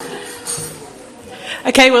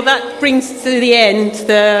Okay, well that brings to the end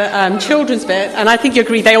the children's bit, and I think you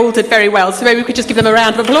agree they all did very well, so maybe we could just give them a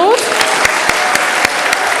round of applause.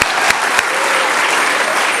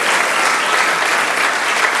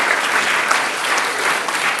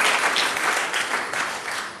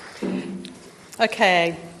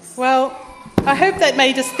 Okay, well, I hope that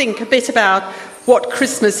made us think a bit about what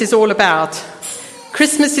Christmas is all about.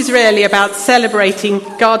 Christmas is really about celebrating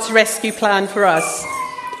God's rescue plan for us.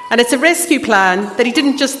 And it's a rescue plan that he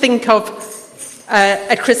didn't just think of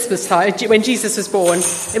at Christmas time, when Jesus was born.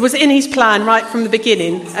 It was in his plan right from the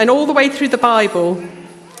beginning. And all the way through the Bible,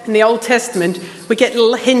 in the Old Testament, we get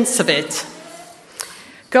little hints of it.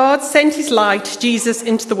 God sent his light, Jesus,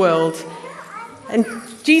 into the world. And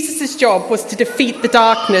Jesus' job was to defeat the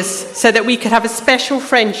darkness so that we could have a special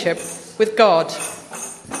friendship with God.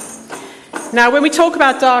 Now, when we talk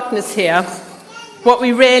about darkness here, what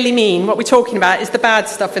we really mean, what we're talking about, is the bad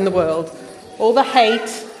stuff in the world. All the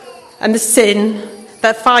hate and the sin,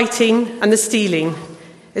 the fighting and the stealing.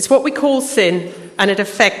 It's what we call sin, and it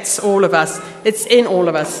affects all of us. It's in all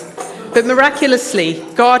of us. But miraculously,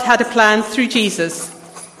 God had a plan through Jesus.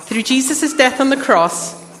 Through Jesus' death on the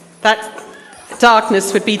cross, that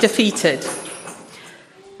darkness would be defeated.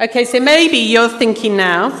 Okay, so maybe you're thinking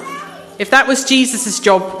now, if that was Jesus'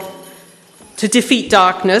 job to defeat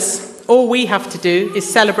darkness, all we have to do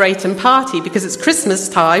is celebrate and party because it's Christmas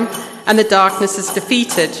time and the darkness is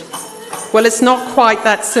defeated. Well, it's not quite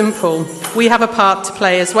that simple. We have a part to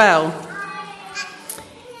play as well.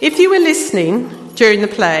 If you were listening during the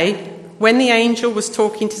play, when the angel was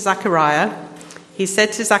talking to Zachariah, he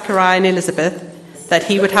said to Zachariah and Elizabeth that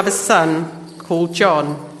he would have a son called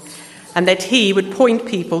John and that he would point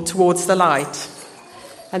people towards the light.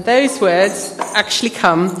 And those words actually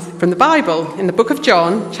come from the Bible. In the book of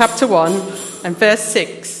John, chapter 1 and verse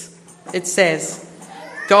 6, it says,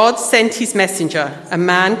 God sent his messenger, a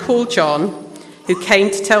man called John, who came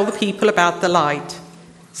to tell the people about the light,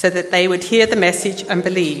 so that they would hear the message and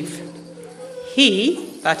believe.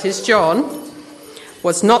 He, that is John,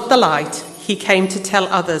 was not the light. He came to tell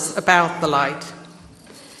others about the light.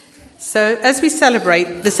 So as we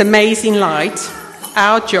celebrate this amazing light,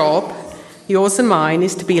 our job, yours and mine,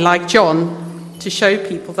 is to be like John, to show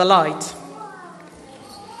people the light.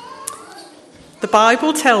 The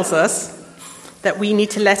Bible tells us that we need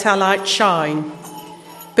to let our light shine.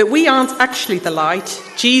 But we aren't actually the light.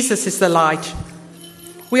 Jesus is the light.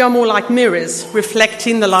 We are more like mirrors,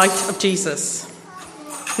 reflecting the light of Jesus.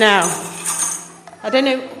 Now, I don't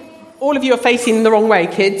know, all of you are facing the wrong way,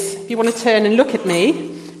 kids. If you want to turn and look at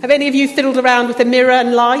me. Have any of you fiddled around with a mirror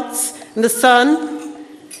and lights and the sun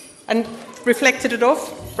and reflected it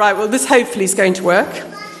off? Right, well, this hopefully is going to work.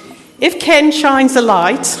 If Ken shines a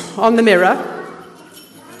light on the mirror,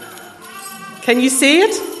 can you see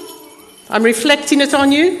it? I'm reflecting it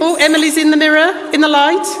on you. Oh, Emily's in the mirror, in the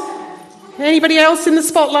light. Anybody else in the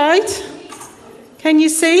spotlight? Can you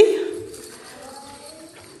see?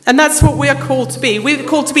 And that's what we are called to be. We're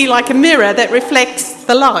called to be like a mirror that reflects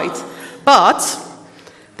the light. But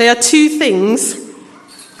there are two things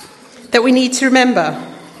that we need to remember.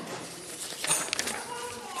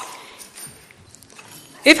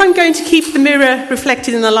 If I'm going to keep the mirror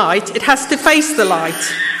reflected in the light, it has to face the light.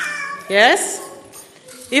 Yes?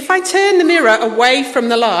 If I turn the mirror away from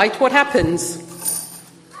the light, what happens?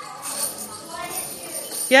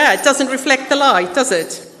 Yeah, it doesn't reflect the light, does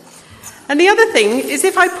it? And the other thing is,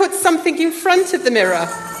 if I put something in front of the mirror,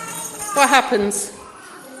 what happens?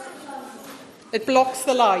 It blocks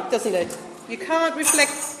the light, doesn't it? You can't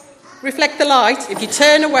reflect the light if you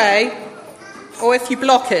turn away or if you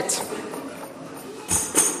block it.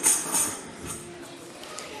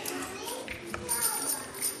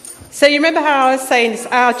 So you remember how I was saying it's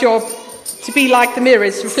our job to be like the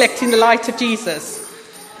mirrors reflecting the light of Jesus?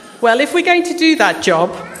 Well, if we're going to do that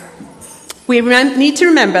job, we need to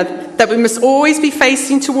remember that we must always be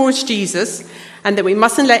facing towards Jesus and that we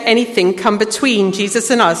mustn't let anything come between Jesus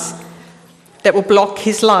and us that will block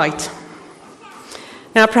his light.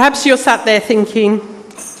 Now, perhaps you're sat there thinking,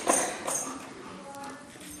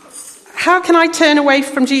 how can I turn away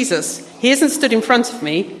from Jesus? He isn't stood in front of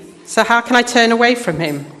me, so how can I turn away from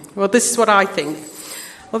him? Well, this is what I think.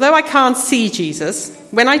 Although I can't see Jesus,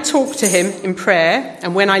 when I talk to him in prayer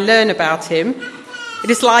and when I learn about him, it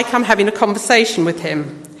is like I'm having a conversation with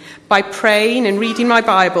him. By praying and reading my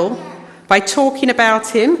Bible, by talking about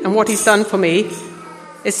him and what he's done for me,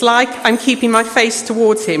 it's like I'm keeping my face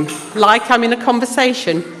towards him, like I'm in a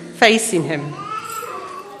conversation facing him.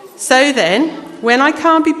 So then, when I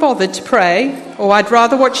can't be bothered to pray, or I'd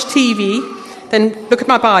rather watch TV than look at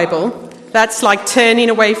my Bible, that's like turning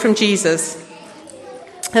away from Jesus.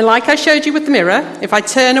 And like I showed you with the mirror, if I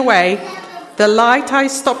turn away from the light, I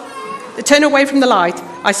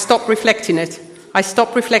stop reflecting it. I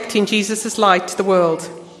stop reflecting Jesus' light to the world.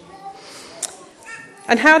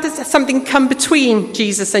 And how does something come between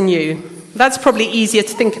Jesus and you? That's probably easier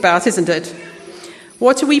to think about, isn't it?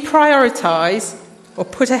 What do we prioritise or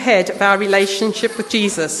put ahead of our relationship with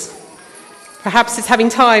Jesus? Perhaps it's having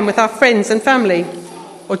time with our friends and family,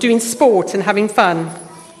 or doing sport and having fun.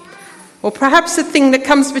 Or perhaps the thing that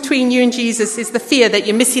comes between you and Jesus is the fear that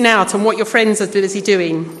you're missing out on what your friends are busy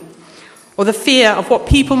doing, or the fear of what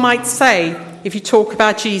people might say if you talk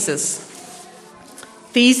about Jesus.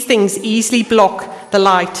 These things easily block the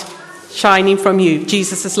light shining from you,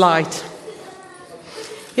 Jesus' light.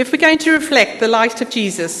 If we're going to reflect the light of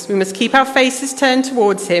Jesus, we must keep our faces turned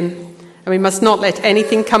towards him, and we must not let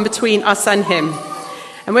anything come between us and him.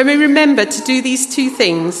 And when we remember to do these two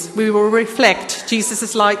things, we will reflect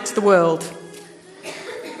Jesus' light to the world.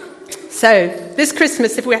 So, this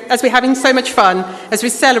Christmas, as we're having so much fun, as we're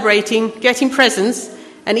celebrating, getting presents,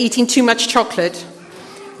 and eating too much chocolate,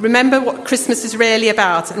 remember what Christmas is really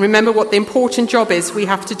about, and remember what the important job is we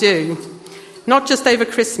have to do. Not just over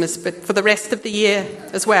Christmas, but for the rest of the year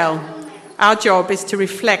as well. Our job is to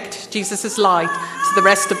reflect Jesus' light to the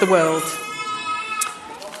rest of the world.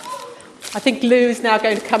 I think Lou is now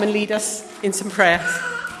going to come and lead us in some prayer.